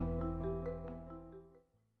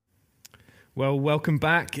Well, welcome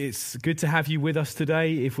back. It's good to have you with us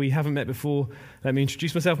today. If we haven't met before, let me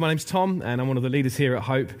introduce myself. My name's Tom, and I'm one of the leaders here at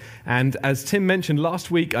Hope. And as Tim mentioned,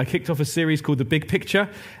 last week I kicked off a series called The Big Picture,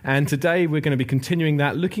 and today we're going to be continuing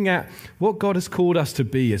that, looking at what God has called us to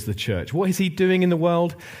be as the church. What is He doing in the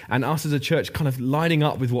world, and us as a church kind of lining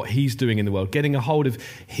up with what He's doing in the world, getting a hold of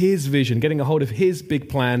His vision, getting a hold of His big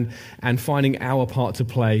plan, and finding our part to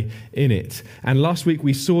play in it. And last week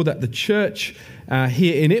we saw that the church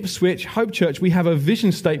here in Ipswich, Hope Church, we have a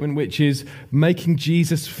vision statement which is making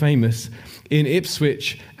Jesus famous in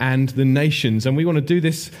Ipswich and the nations. And we want to do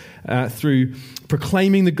this through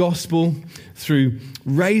proclaiming the gospel, through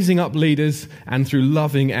raising up leaders, and through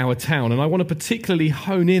loving our town. And I want to particularly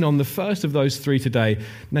hone in on the first of those three today,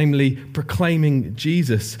 namely proclaiming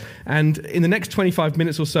Jesus. And in the next 25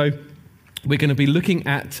 minutes or so, we're going to be looking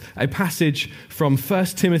at a passage from 1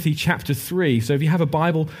 Timothy chapter 3. So if you have a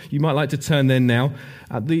Bible, you might like to turn there now.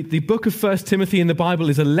 The book of 1 Timothy in the Bible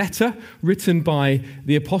is a letter written by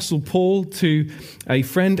the Apostle Paul to a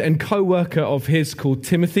friend and co-worker of his called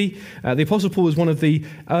Timothy. The Apostle Paul was one of the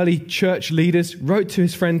early church leaders, wrote to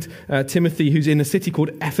his friend Timothy, who's in a city called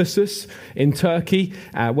Ephesus in Turkey,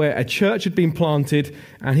 where a church had been planted,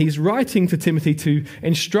 and he's writing to Timothy to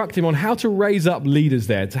instruct him on how to raise up leaders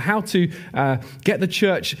there, to how to get the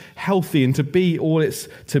church healthy and to be all it's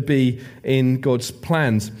to be in God's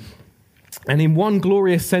plans. And in one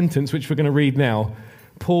glorious sentence, which we're going to read now,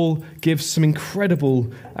 Paul gives some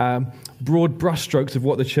incredible broad brushstrokes of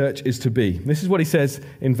what the church is to be. This is what he says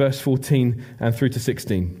in verse 14 and through to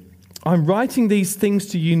 16. I'm writing these things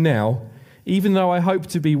to you now, even though I hope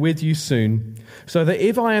to be with you soon, so that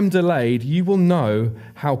if I am delayed, you will know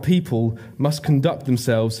how people must conduct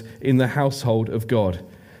themselves in the household of God.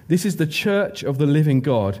 This is the church of the living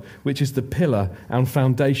God, which is the pillar and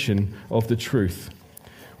foundation of the truth.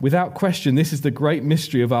 Without question, this is the great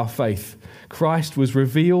mystery of our faith. Christ was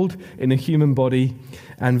revealed in a human body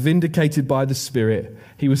and vindicated by the Spirit.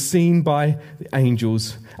 He was seen by the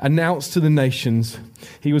angels, announced to the nations.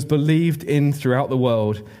 He was believed in throughout the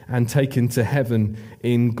world and taken to heaven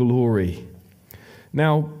in glory.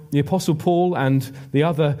 Now, the Apostle Paul and the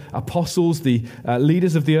other apostles, the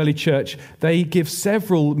leaders of the early church, they give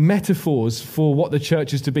several metaphors for what the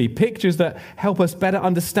church is to be, pictures that help us better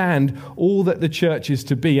understand all that the church is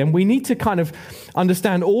to be. And we need to kind of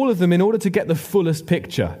understand all of them in order to get the fullest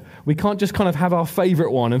picture. We can't just kind of have our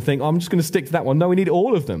favorite one and think, oh, I'm just going to stick to that one. No, we need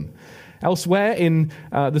all of them. Elsewhere in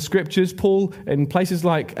the scriptures, Paul, in places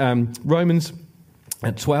like Romans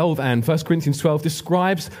 12 and 1 Corinthians 12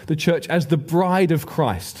 describes the church as the bride of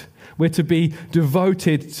Christ. We're to be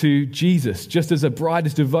devoted to Jesus, just as a bride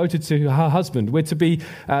is devoted to her husband. We're to be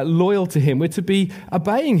loyal to him. We're to be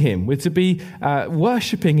obeying him. We're to be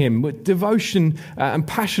worshipping him with devotion and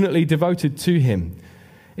passionately devoted to him.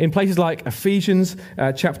 In places like Ephesians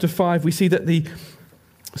chapter 5, we see that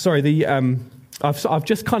I've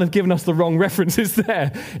just kind of given us the wrong references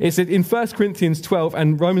there. It's in 1 Corinthians 12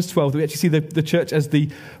 and Romans 12 that we actually see the church as the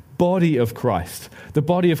body of Christ. The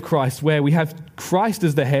body of Christ, where we have Christ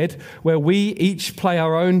as the head, where we each play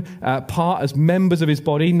our own part as members of his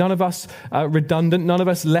body. None of us redundant, none of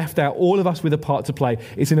us left out, all of us with a part to play.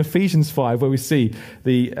 It's in Ephesians 5 where we see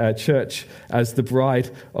the church as the bride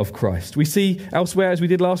of Christ. We see elsewhere, as we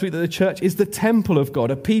did last week, that the church is the temple of God,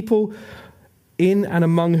 a people in and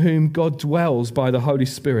among whom God dwells by the Holy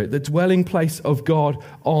Spirit, the dwelling place of God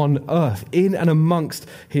on earth, in and amongst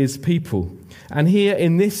his people. And here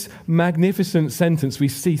in this magnificent sentence, we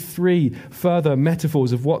see three further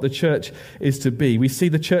metaphors of what the church is to be. We see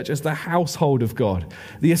the church as the household of God,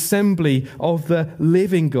 the assembly of the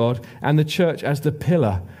living God, and the church as the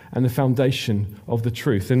pillar and the foundation of the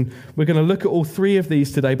truth. And we're going to look at all three of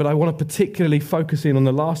these today, but I want to particularly focus in on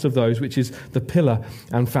the last of those, which is the pillar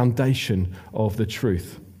and foundation of the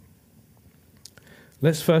truth.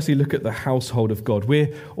 Let's firstly look at the household of God.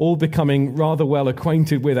 We're all becoming rather well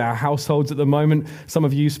acquainted with our households at the moment. Some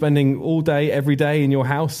of you spending all day, every day in your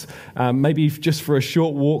house, maybe just for a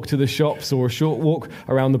short walk to the shops or a short walk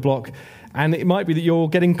around the block. And it might be that you're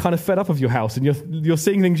getting kind of fed up of your house and you're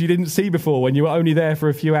seeing things you didn't see before when you were only there for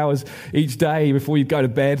a few hours each day before you go to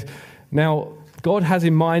bed. Now, God has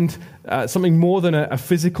in mind something more than a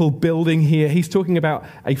physical building here. He's talking about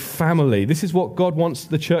a family. This is what God wants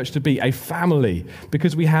the church to be, a family,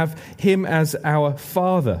 because we have him as our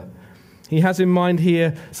Father. He has in mind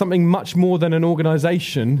here something much more than an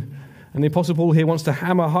organization. And the Apostle Paul here wants to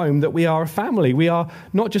hammer home that we are a family. We are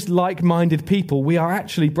not just like-minded people. We are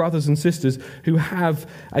actually brothers and sisters who have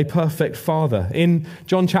a perfect Father. In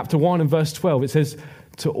John chapter 1 and verse 12, it says,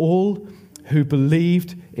 "To all who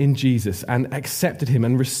believed in Jesus and accepted him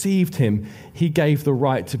and received him, he gave the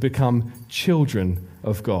right to become children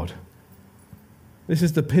of God. This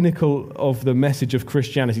is the pinnacle of the message of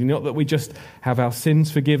Christianity. Not that we just have our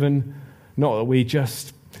sins forgiven, not that we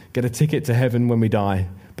just get a ticket to heaven when we die,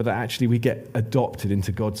 but that actually we get adopted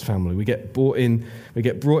into God's family. We get brought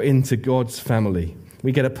into God's family.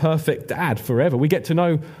 We get a perfect dad forever. We get to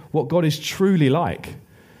know what God is truly like.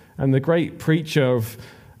 And the great preacher of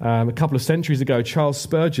a couple of centuries ago, Charles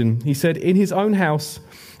Spurgeon, he said, "In his own house,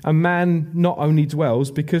 a man not only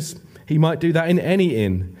dwells because he might do that in any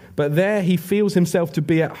inn, but there he feels himself to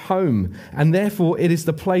be at home, and therefore it is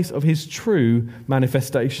the place of his true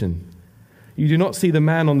manifestation. You do not see the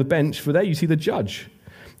man on the bench, for there you see the judge,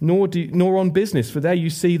 nor on business, for there you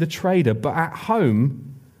see the trader, but at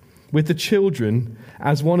home with the children,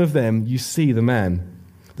 as one of them, you see the man,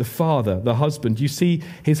 the father, the husband. You see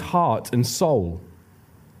his heart and soul.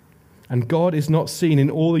 And God is not seen in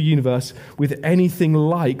all the universe with anything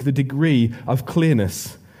like the degree of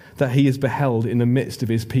clearness that he is beheld in the midst of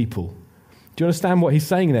his people." Do you understand what he's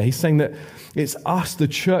saying there? He's saying that it's us, the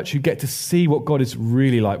church, who get to see what God is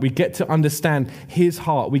really like. We get to understand his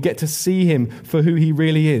heart. We get to see him for who he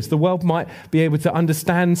really is. The world might be able to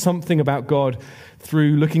understand something about God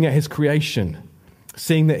through looking at his creation,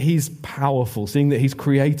 seeing that he's powerful, seeing that he's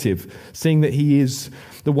creative, seeing that he is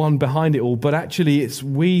the one behind it all. But actually, it's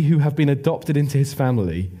we who have been adopted into his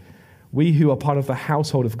family, we who are part of the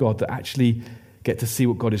household of God, that actually get to see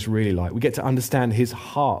what God is really like. We get to understand his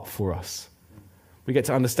heart for us. We get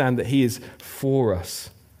to understand that he is for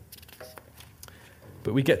us.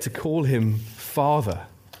 But we get to call him Father.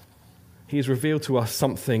 He has revealed to us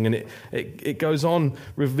something, and it goes on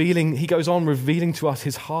revealing. He goes on revealing to us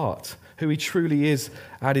his heart, who he truly is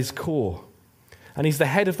at his core. And he's the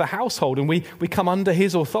head of the household, and we come under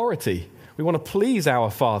his authority. We want to please our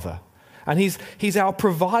Father. And he's our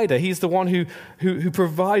provider. He's the one who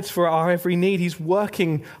provides for our every need. He's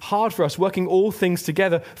working hard for us, working all things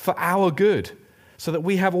together for our good, so that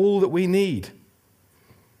we have all that we need.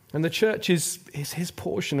 And the church is his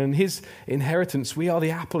portion and his inheritance. We are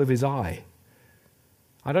the apple of his eye.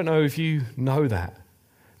 I don't know if you know that.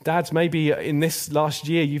 Dads, maybe in this last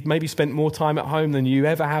year, you've maybe spent more time at home than you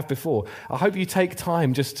ever have before. I hope you take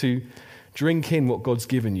time just to drink in what God's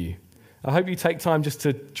given you. I hope you take time just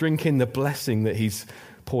to drink in the blessing that he's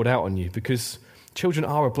poured out on you, because children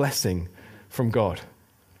are a blessing from God.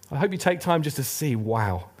 I hope you take time just to see,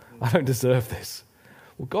 wow, I don't deserve this.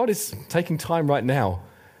 Well, God is taking time right now,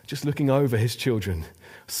 just looking over his children.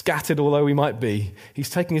 Scattered although we might be, he's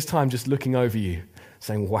taking his time just looking over you,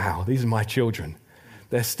 saying, wow, these are my children.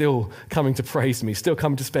 They're still coming to praise me, still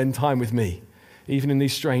coming to spend time with me, even in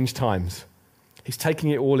these strange times. He's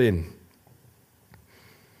taking it all in.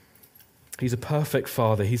 He's a perfect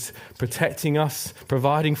Father. He's protecting us,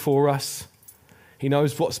 providing for us. He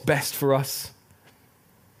knows what's best for us.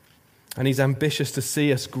 And he's ambitious to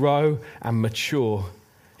see us grow and mature.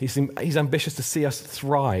 He's ambitious to see us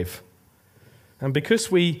thrive. And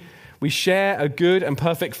because we share a good and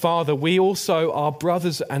perfect Father, we also are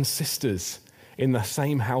brothers and sisters in the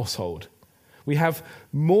same household. We have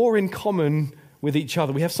more in common with each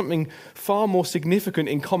other. We have something far more significant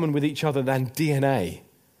in common with each other than DNA.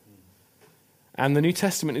 And the New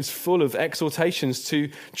Testament is full of exhortations to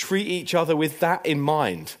treat each other with that in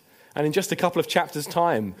mind. And in just a couple of chapters'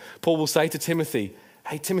 time, Paul will say to Timothy,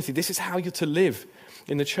 hey, Timothy, this is how you're to live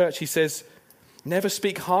in the church. He says, never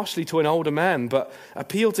speak harshly to an older man, but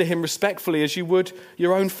appeal to him respectfully as you would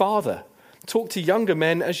your own father. Talk to younger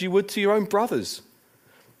men as you would to your own brothers.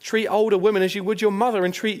 Treat older women as you would your mother,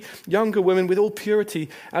 and treat younger women with all purity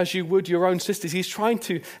as you would your own sisters. He's trying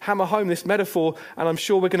to hammer home this metaphor, and I'm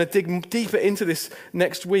sure we're going to dig deeper into this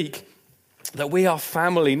next week, that we are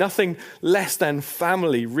family, nothing less than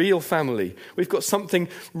family, real family. We've got something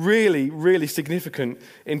really, really significant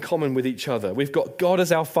in common with each other. We've got God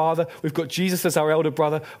as our Father. We've got Jesus as our elder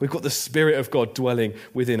brother. We've got the Spirit of God dwelling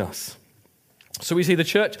within us. So we see the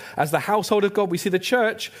church as the household of God. We see the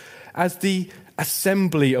church as the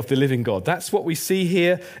assembly of the living God. That's what we see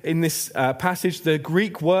here in this passage. The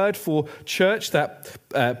Greek word for church that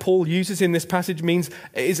Paul uses in this passage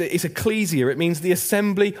is ecclesia. It means the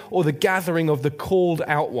assembly or the gathering of the called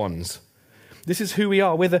out ones. This is who we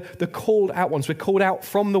are. We're the called out ones. We're called out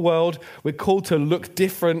from the world. We're called to look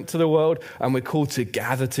different to the world, and we're called to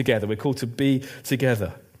gather together. We're called to be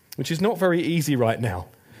together, which is not very easy right now.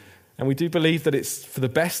 And we do believe that it's for the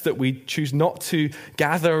best that we choose not to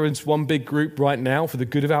gather as one big group right now for the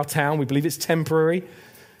good of our town. We believe it's temporary.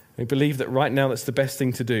 We believe that right now that's the best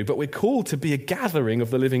thing to do. But we're called to be a gathering of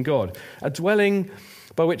the living God, a dwelling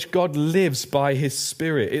by which God lives by his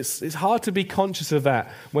Spirit. It's hard to be conscious of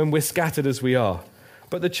that when we're scattered as we are.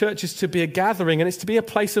 But the church is to be a gathering, and it's to be a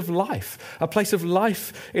place of life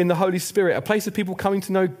in the Holy Spirit, a place of people coming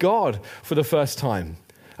to know God for the first time,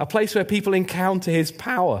 a place where people encounter his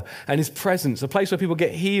power and his presence, a place where people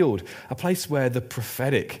get healed, a place where the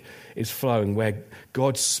prophetic is flowing, where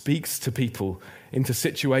God speaks to people into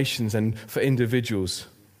situations and for individuals.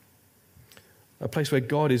 A place where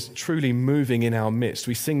God is truly moving in our midst.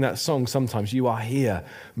 We sing that song sometimes, "You are here,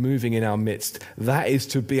 moving in our midst." That is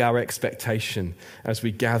to be our expectation as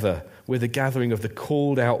we gather. We're the gathering of the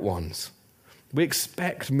called out ones. We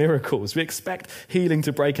expect miracles. We expect healing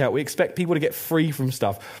to break out. We expect people to get free from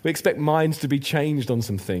stuff. We expect minds to be changed on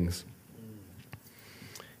some things.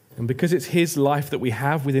 And because it's his life that we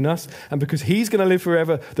have within us, and because he's going to live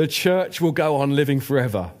forever, the church will go on living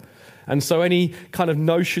forever. And so any kind of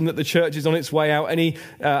notion that the church is on its way out, any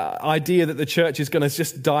idea that the church is going to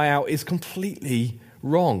just die out is completely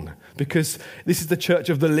wrong, because this is the church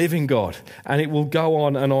of the living God, and it will go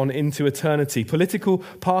on and on into eternity. Political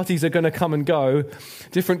parties are going to come and go.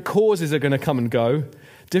 Different causes are going to come and go.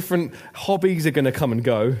 Different hobbies are going to come and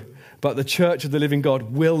go. But the church of the living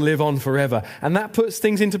God will live on forever. And that puts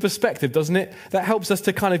things into perspective, doesn't it? That helps us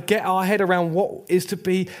to kind of get our head around what is to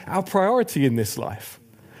be our priority in this life.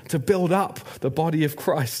 To build up the body of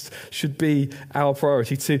Christ should be our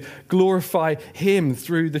priority. To glorify him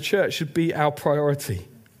through the church should be our priority.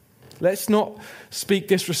 Let's not speak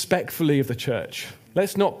disrespectfully of the church.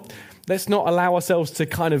 Let's not allow ourselves to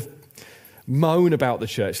kind of moan about the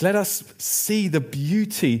church. Let us see the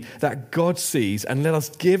beauty that God sees, and let us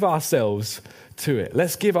give ourselves to it.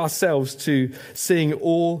 Let's give ourselves to seeing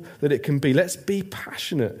all that it can be. Let's be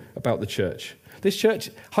passionate about the church. This church,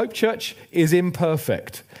 Hope Church, is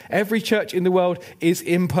imperfect. Every church in the world is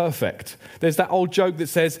imperfect. There's that old joke that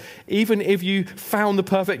says, even if you found the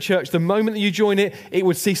perfect church, the moment that you join it, it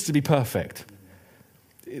would cease to be perfect.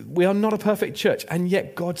 We are not a perfect church, and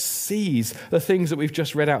yet God sees the things that we've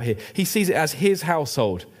just read out here. He sees it as his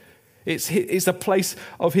household. It's a place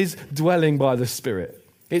of his dwelling by the Spirit.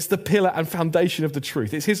 It's the pillar and foundation of the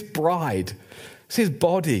truth. It's his bride. It's his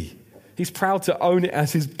body. He's proud to own it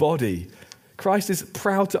as his body. Christ is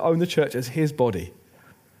proud to own the church as his body.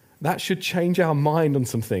 That should change our mind on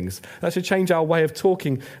some things. That should change our way of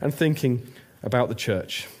talking and thinking about the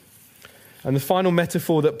church. And the final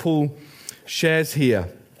metaphor that Paul shares here,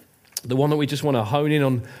 the one that we just want to hone in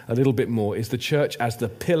on a little bit more, is the church as the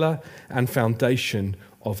pillar and foundation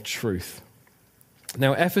of truth.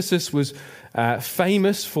 Now, Ephesus was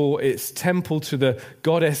famous for its temple to the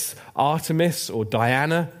goddess Artemis or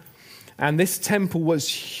Diana. And this temple was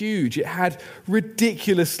huge. It had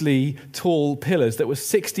ridiculously tall pillars that were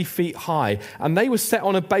 60 feet high. And they were set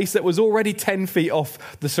on a base that was already 10 feet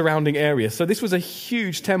off the surrounding area. So this was a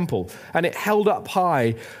huge temple. And it held up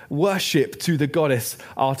high worship to the goddess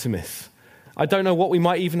Artemis. I don't know what we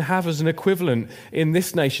might even have as an equivalent in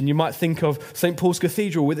this nation. You might think of St. Paul's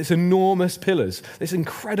Cathedral with its enormous pillars, this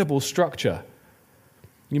incredible structure.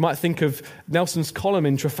 You might think of Nelson's Column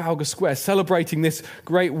in Trafalgar Square, celebrating this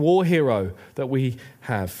great war hero that we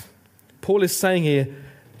have. Paul is saying here,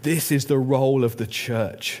 this is the role of the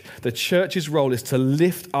church. The church's role is to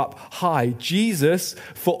lift up high Jesus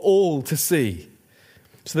for all to see,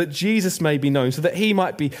 so that Jesus may be known, so that he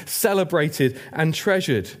might be celebrated and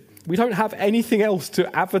treasured. We don't have anything else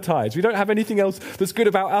to advertise. We don't have anything else that's good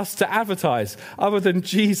about us to advertise other than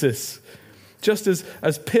Jesus. Just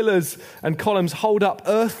as pillars and columns hold up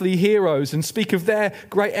earthly heroes and speak of their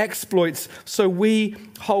great exploits, so we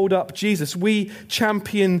hold up Jesus. We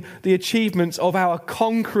champion the achievements of our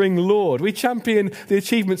conquering Lord. We champion the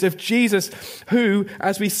achievements of Jesus, who,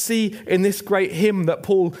 as we see in this great hymn that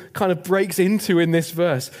Paul kind of breaks into in this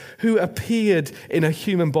verse, who appeared in a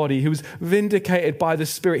human body, who was vindicated by the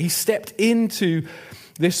Spirit. He stepped into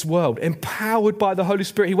this world, empowered by the Holy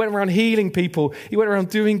Spirit. He went around healing people. He went around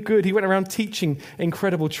doing good. He went around teaching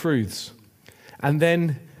incredible truths. And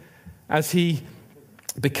then as he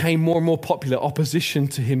became more and more popular, opposition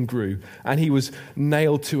to him grew, and he was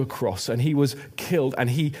nailed to a cross, and he was killed,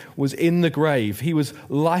 and he was in the grave. He was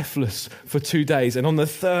lifeless for 2 days. And on the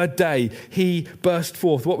third day, he burst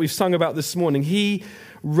forth. What we've sung about this morning, he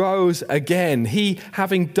rose again. He,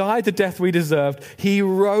 having died the death we deserved, he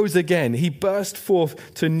rose again. He burst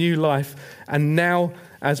forth to new life. And now,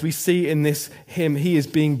 as we see in this hymn, he is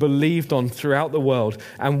being believed on throughout the world.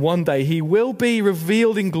 And one day he will be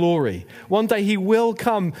revealed in glory. One day he will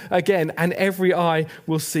come again and every eye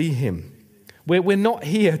will see him. We're not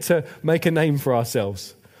here to make a name for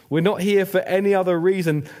ourselves. We're not here for any other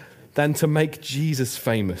reason than to make Jesus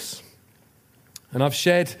famous. And I've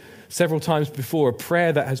shared several times before, a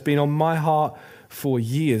prayer that has been on my heart for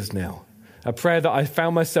years now. A prayer that I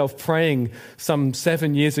found myself praying some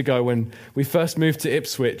 7 years ago when we first moved to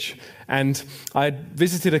Ipswich. And I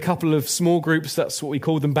visited a couple of small groups, that's what we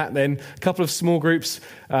called them back then, a couple of small groups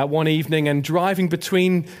one evening. And driving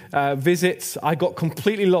between visits, I got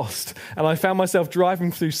completely lost. And I found myself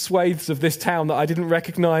driving through swathes of this town that I didn't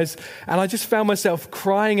recognize. And I just found myself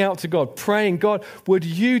crying out to God, praying, God, would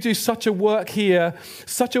you do such a work here,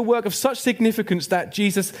 such a work of such significance that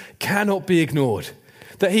Jesus cannot be ignored?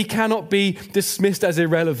 That he cannot be dismissed as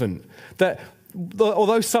irrelevant, that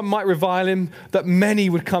although some might revile him, that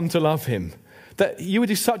many would come to love him. That you would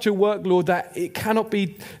do such a work, Lord, that it cannot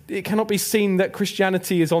be seen that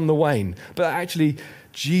Christianity is on the wane, but that actually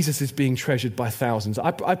Jesus is being treasured by thousands.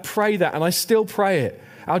 I pray that, and I still pray it.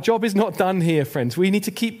 Our job is not done here, friends. We need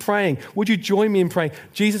to keep praying. Would you join me in praying?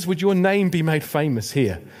 Jesus, would your name be made famous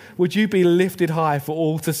here? Would you be lifted high for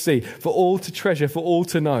all to see, for all to treasure, for all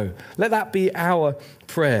to know? Let that be our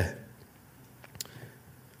prayer.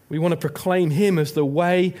 We want to proclaim him as the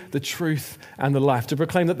way, the truth, and the life. To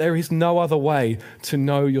proclaim that there is no other way to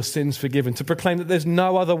know your sins forgiven. To proclaim that there's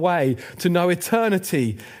no other way to know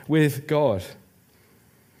eternity with God.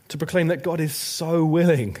 To proclaim that God is so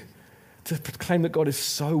willing. To proclaim that God is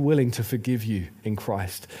so willing to forgive you in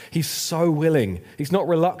Christ. He's so willing. He's not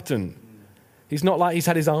reluctant. He's not like he's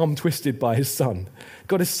had his arm twisted by his son.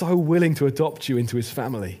 God is so willing to adopt you into his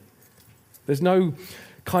family. There's no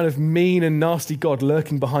kind of mean and nasty God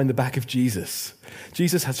lurking behind the back of Jesus.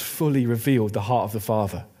 Jesus has fully revealed the heart of the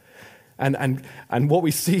Father. And what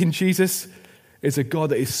we see in Jesus is a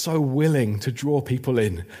God that is so willing to draw people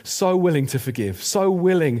in, so willing to forgive, so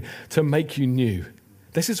willing to make you new.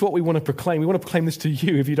 This is what we want to proclaim. We want to proclaim this to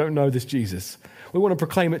you if you don't know this Jesus. We want to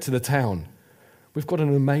proclaim it to the town. We've got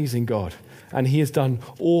an amazing God, and he has done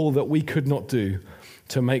all that we could not do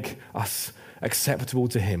to make us acceptable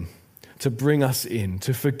to him, to bring us in,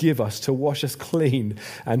 to forgive us, to wash us clean,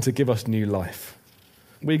 and to give us new life.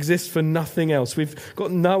 We exist for nothing else. We've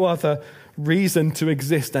got no other reason to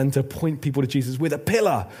exist than to point people to Jesus. We're the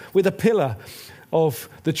pillar of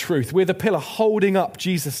the truth. We're the pillar holding up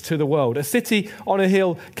Jesus to the world. A city on a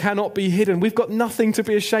hill cannot be hidden. We've got nothing to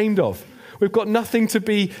be ashamed of. We've got nothing to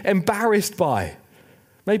be embarrassed by.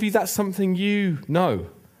 Maybe that's something you know.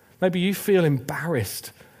 Maybe you feel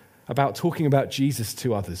embarrassed about talking about Jesus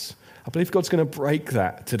to others. I believe God's going to break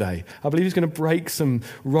that today. I believe he's going to break some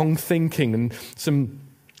wrong thinking and some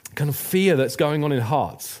kind of fear that's going on in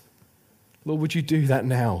hearts. Lord, would you do that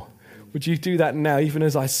now? Would you do that now, even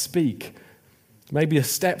as I speak? Maybe a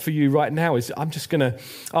step for you right now is I'm just going to,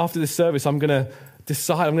 after this service, I'm going to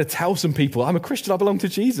decide, I'm going to tell some people, I'm a Christian, I belong to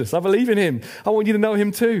Jesus, I believe in him. I want you to know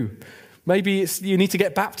him too. Maybe you need to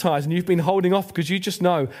get baptized and you've been holding off because you just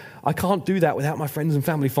know, I can't do that without my friends and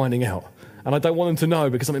family finding out. And I don't want them to know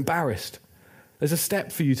because I'm embarrassed. There's a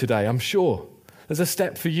step for you today, I'm sure. There's a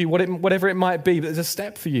step for you, whatever it might be, but there's a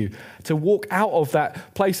step for you to walk out of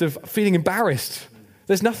that place of feeling embarrassed.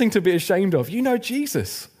 There's nothing to be ashamed of. You know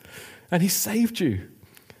Jesus. And he saved you.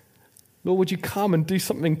 Lord, would you come and do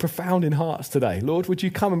something profound in hearts today? Lord, would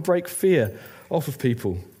you come and break fear off of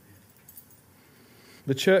people?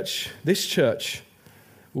 This church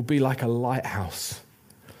will be like a lighthouse,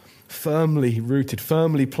 firmly rooted,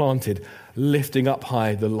 firmly planted, lifting up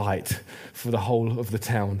high the light for the whole of the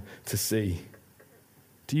town to see.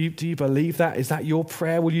 Do you believe that? Is that your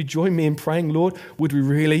prayer? Will you join me in praying, Lord? Would we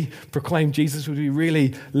really proclaim Jesus? Would we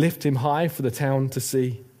really lift him high for the town to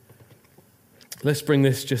see? Let's bring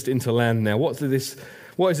this just into land now. What is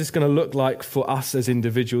this going to look like for us as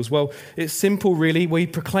individuals? Well, it's simple, really. We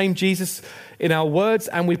proclaim Jesus in our words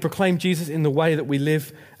and we proclaim Jesus in the way that we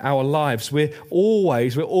live our lives. We're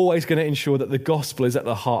always going to ensure that the gospel is at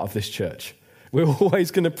the heart of this church. We're always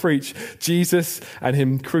going to preach Jesus and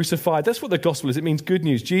him crucified. That's what the gospel is. It means good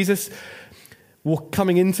news. Jesus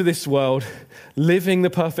coming into this world, living the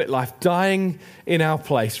perfect life, dying in our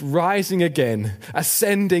place, rising again,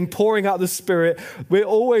 ascending, pouring out the Spirit. We're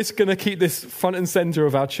always going to keep this front and center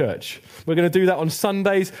of our church. We're going to do that on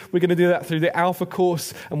Sundays. We're going to do that through the Alpha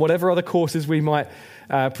course and whatever other courses we might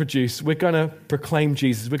produce. We're going to proclaim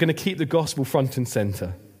Jesus. We're going to keep the gospel front and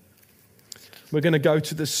center. We're going to go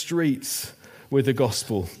to the streets with the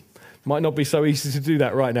gospel. Might not be so easy to do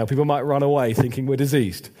that right now. People might run away thinking we're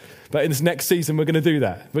diseased. But in this next season, we're going to do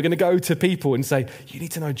that. We're going to go to people and say, you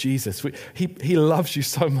need to know Jesus. He loves you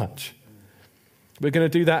so much. We're going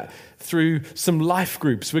to do that through some life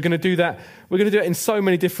groups. We're going to do that. We're going to do it in so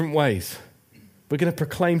many different ways. We're going to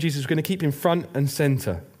proclaim Jesus. We're going to keep him front and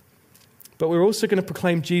center. But we're also going to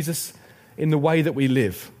proclaim Jesus in the way that we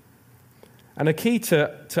live. And a key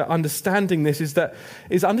to understanding this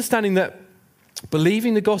is understanding that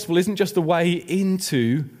believing the gospel isn't just the way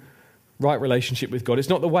into right relationship with God. It's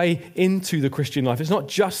not the way into the Christian life. It's not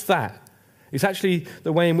just that. It's actually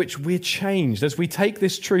the way in which we're changed as we take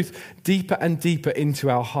this truth deeper and deeper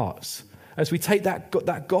into our hearts. As we take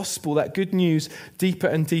that gospel, that good news, deeper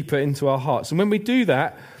and deeper into our hearts. And when we do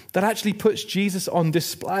that, that actually puts Jesus on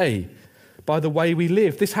display by the way we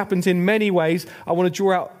live. This happens in many ways. I want to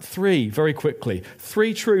draw out three very quickly.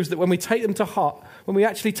 Three truths that when we take them to heart, when we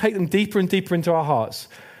actually take them deeper and deeper into our hearts,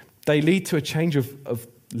 they lead to a change of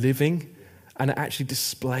living and actually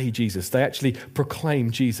display Jesus. They actually proclaim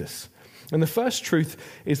Jesus. And the first truth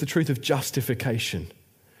is the truth of justification.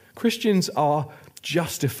 Christians are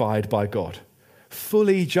justified by God.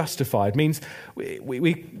 Fully justified means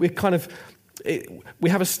we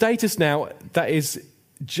have a status now that is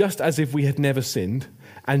just as if we had never sinned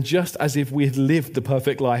and just as if we had lived the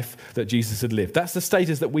perfect life that Jesus had lived. That's the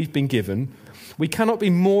status that we've been given. We cannot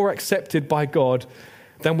be more accepted by God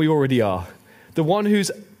than we already are. The one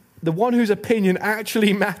whose opinion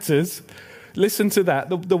actually matters, listen to that,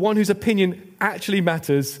 the one whose opinion actually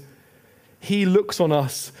matters, he looks on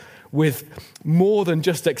us with more than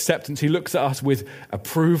just acceptance. He looks at us with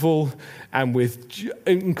approval and with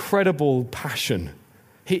incredible passion.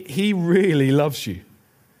 He really loves you.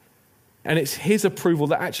 And it's his approval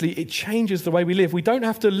that actually it changes the way we live. We don't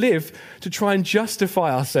have to live to try and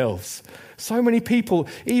justify ourselves. So many people,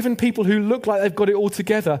 even people who look like they've got it all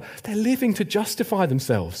together, they're living to justify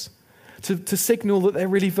themselves, to signal that they're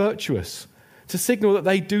really virtuous, to signal that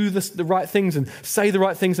they do the right things and say the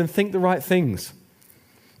right things and think the right things.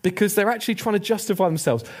 Because they're actually trying to justify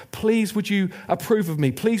themselves. Please, would you approve of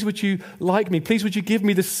me? Please, would you like me? Please, would you give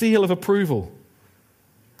me the seal of approval?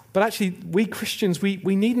 But actually, we Christians, we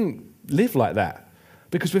needn't live like that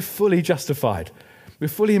because we're fully justified. We're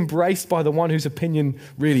fully embraced by the one whose opinion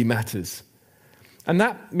really matters. And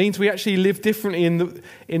that means we actually live differently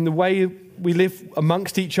in the way we live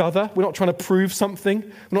amongst each other. We're not trying to prove something.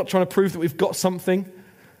 We're not trying to prove that we've got something.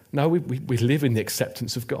 No, we live in the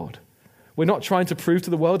acceptance of God. We're not trying to prove to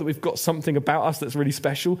the world that we've got something about us that's really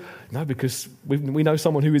special. No, because we know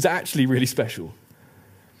someone who is actually really special.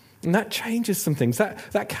 And that changes some things.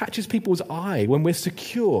 That catches people's eye when we're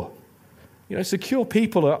secure. You know, secure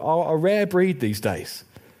people are a rare breed these days.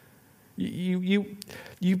 You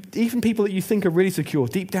even people that you think are really secure,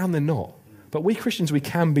 deep down they're not. But we Christians, we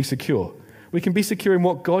can be secure. We can be secure in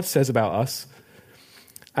what God says about us.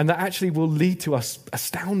 And that actually will lead to us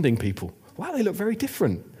astounding people. Wow, they look very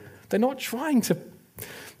different. They're not trying to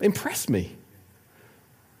impress me.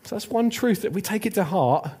 So that's one truth that we take it to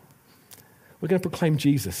heart. We're going to proclaim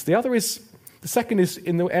Jesus. The second is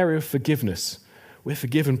in the area of forgiveness. We're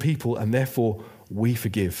forgiven people and therefore we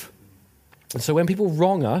forgive. And so when people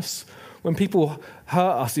wrong us, when people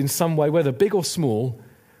hurt us in some way, whether big or small,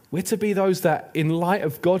 we're to be those that in light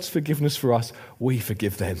of God's forgiveness for us, we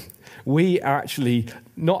forgive them. We are actually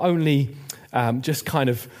not only just kind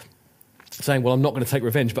of saying, well, I'm not going to take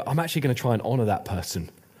revenge, but I'm actually going to try and honor that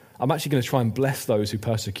person. I'm actually going to try and bless those who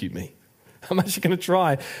persecute me. I'm actually going to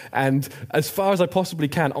try and, as far as I possibly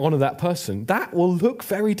can, honor that person. That will look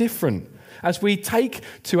very different. As we take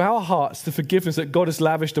to our hearts the forgiveness that God has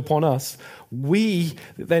lavished upon us, we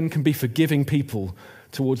then can be forgiving people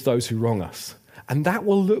towards those who wrong us. And that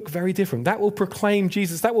will look very different. That will proclaim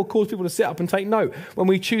Jesus. That will cause people to sit up and take note. When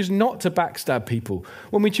we choose not to backstab people,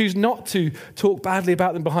 when we choose not to talk badly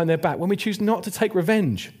about them behind their back, when we choose not to take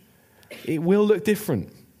revenge, it will look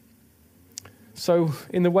different. So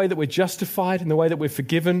in the way that we're justified, in the way that we're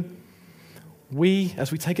forgiven, we,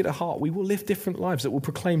 as we take it to heart, we will live different lives that will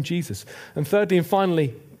proclaim Jesus. And thirdly and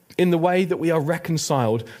finally, in the way that we are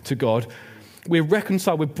reconciled to God, we're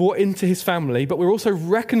reconciled, we're brought into his family, but we're also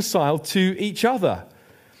reconciled to each other.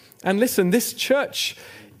 And listen, this church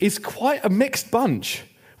is quite a mixed bunch.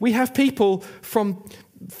 We have people from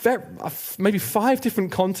maybe 5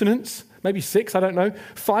 different continents, maybe 6, I don't know,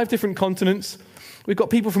 5 different continents. We've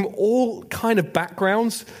got people from all kind of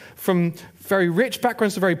backgrounds, from very rich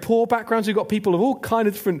backgrounds to very poor backgrounds. We've got people of all kind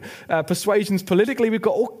of different persuasions politically. We've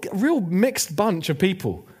got a real mixed bunch of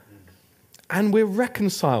people. And we're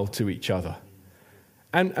reconciled to each other.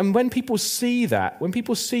 And when people see that, when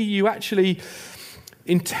people see you actually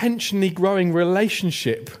intentionally growing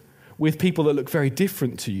relationship with people that look very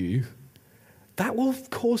different to you, that will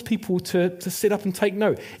cause people to sit up and take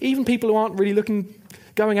note. Even people who aren't really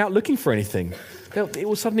going out looking for anything, it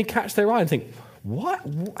will suddenly catch their eye and think, what?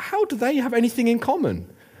 How do they have anything in common?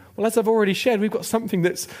 Well, as I've already shared, we've got something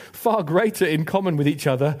that's far greater in common with each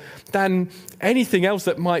other than anything else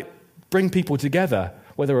that might bring people together.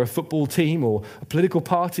 whether a football team or a political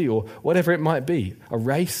party or whatever it might be, a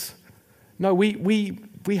race. No, we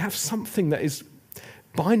have something that is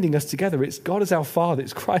binding us together. It's God as our Father.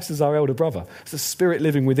 It's Christ as our elder brother. It's the Spirit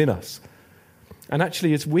living within us. And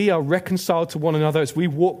actually, as we are reconciled to one another, as we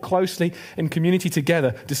walk closely in community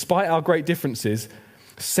together, despite our great differences,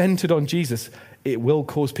 centered on Jesus, it will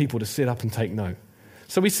cause people to sit up and take note.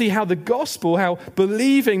 So we see how the gospel, how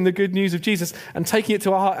believing the good news of Jesus and taking it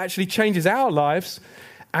to our heart actually changes our lives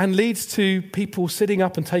and leads to people sitting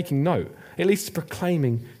up and taking note. It leads to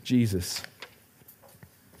proclaiming Jesus.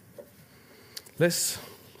 Let's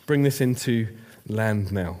bring this into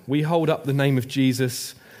land now. We hold up the name of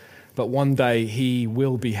Jesus, but one day he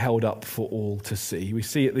will be held up for all to see. We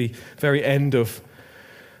see at the very end of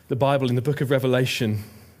the Bible in the book of Revelation,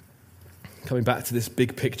 coming back to this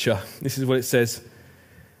big picture, this is what it says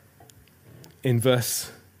in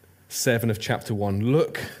verse 7 of chapter 1.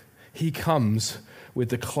 Look, he comes with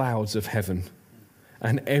the clouds of heaven,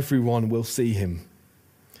 and everyone will see him,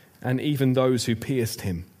 and even those who pierced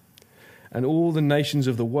him. And all the nations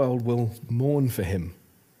of the world will mourn for him.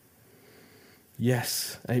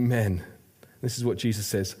 Yes, amen. This is what Jesus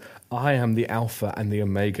says. I am the Alpha and the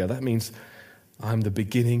Omega. That means I am the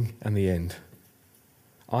beginning and the end.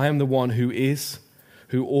 I am the one who is,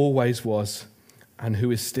 who always was, and who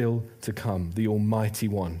is still to come, the Almighty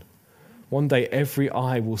One. One day every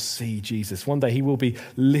eye will see Jesus. One day he will be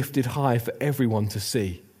lifted high for everyone to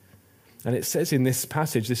see. And it says in this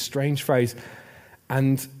passage, this strange phrase,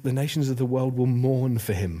 and the nations of the world will mourn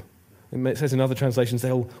for him. It says in other translations,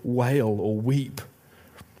 they'll wail or weep.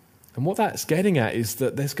 And what that's getting at is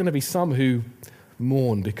that there's going to be some who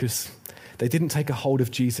mourn because they didn't take a hold of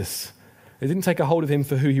Jesus. They didn't take a hold of him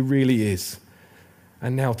for who he really is.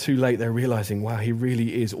 And now too late, they're realizing, wow, he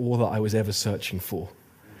really is all that I was ever searching for.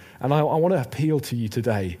 And I want to appeal to you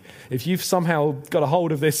today. If you've somehow got a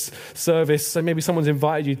hold of this service, so maybe someone's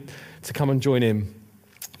invited you to come and join in,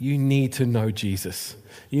 you need to know Jesus.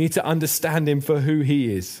 You need to understand him for who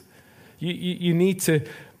he is. You need to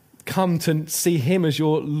come to see him as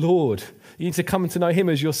your Lord. You need to come to know him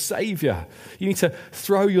as your Savior. You need to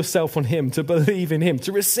throw yourself on him, to believe in him,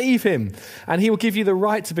 to receive him. And he will give you the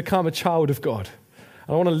right to become a child of God.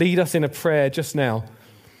 And I want to lead us in a prayer just now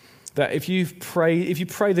that if you pray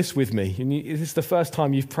this with me, and this is the first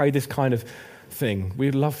time you've prayed this kind of thing,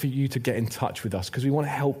 we'd love for you to get in touch with us because we want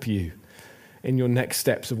to help you in your next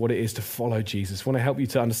steps of what it is to follow Jesus. We want to help you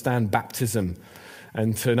to understand baptism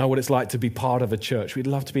and to know what it's like to be part of a church. We'd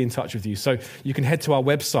love to be in touch with you. So you can head to our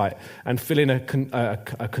website and fill in a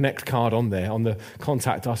connect card on there, on the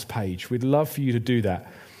Contact Us page. We'd love for you to do that.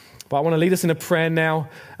 But I want to lead us in a prayer now,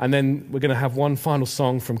 and then we're going to have one final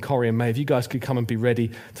song from Corey and May. If you guys could come and be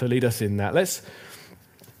ready to lead us in that. Let's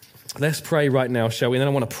pray right now, shall we? And then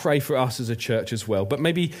I want to pray for us as a church as well. But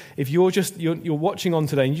maybe if you're watching on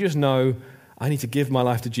today and you just know, I need to give my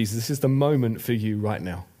life to Jesus, this is the moment for you right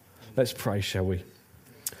now. Let's pray, shall we?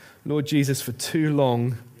 Lord Jesus, for too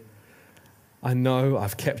long, I know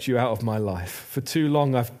I've kept you out of my life. For too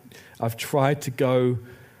long, I've tried to go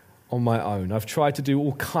on my own. I've tried to do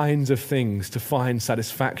all kinds of things to find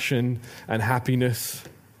satisfaction and happiness.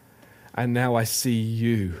 And now I see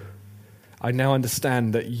you. I now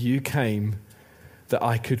understand that you came that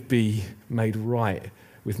I could be made right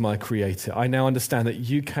with my Creator. I now understand that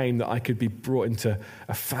you came that I could be brought into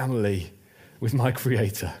a family with my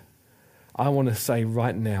Creator. I want to say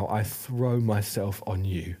right now, I throw myself on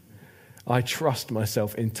you. I trust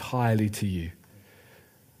myself entirely to you.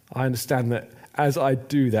 I understand that as I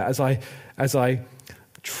do that, as I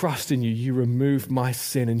trust in you, you remove my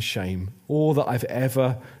sin and shame, all that I've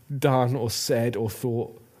ever done or said or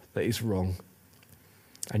thought that is wrong.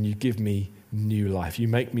 And you give me new life. You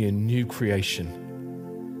make me a new creation.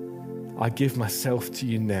 I give myself to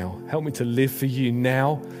you now. Help me to live for you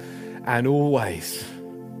now and always.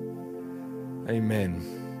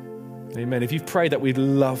 Amen. Amen. If you've prayed that, we'd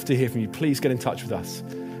love to hear from you. Please get in touch with us.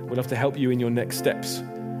 We'd love to help you in your next steps,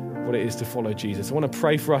 what it is to follow Jesus. I want to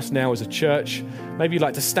pray for us now as a church. Maybe you'd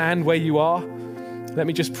like to stand where you are. Let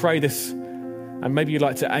me just pray this. And maybe you'd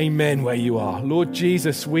like to amen where you are. Lord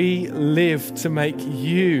Jesus, we live to make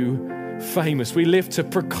you famous. We live to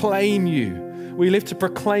proclaim you. We live to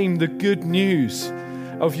proclaim the good news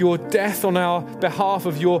of your death on our behalf,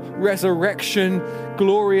 of your resurrection,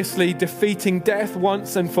 gloriously defeating death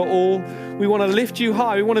once and for all. We want to lift you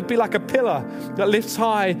high. We want to be like a pillar that lifts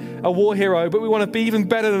high a war hero, but we want to be even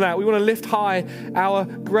better than that. We want to lift high our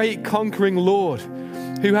great conquering Lord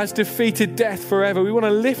who has defeated death forever. We want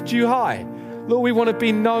to lift you high. Lord, we want to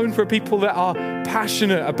be known for people that are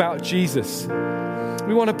passionate about Jesus. We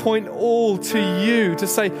We want to point all to you, to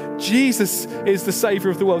say Jesus is the Savior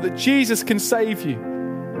of the world, that Jesus can save you.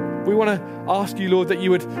 We want to ask you, Lord, that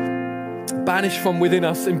you would banish from within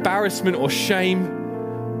us embarrassment or shame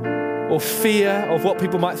or fear of what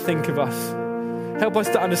people might think of us. Help us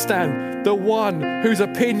to understand the one whose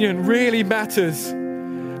opinion really matters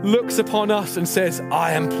looks upon us and says,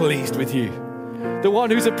 I am pleased with you. The one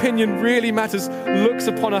whose opinion really matters looks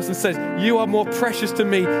upon us and says, you are more precious to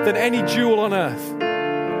me than any jewel on earth.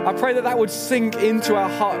 I pray that would sink into our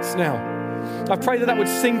hearts now. I pray that would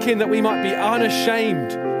sink in, that we might be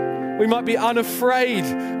unashamed. We might be unafraid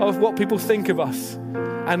of what people think of us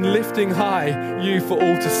and lifting high you for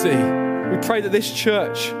all to see. We pray that this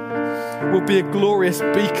church will be a glorious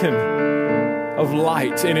beacon of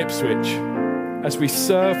light in Ipswich as we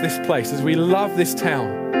serve this place, as we love this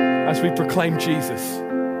town, as we proclaim Jesus.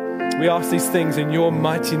 We ask these things in your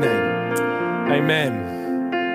mighty name. Amen.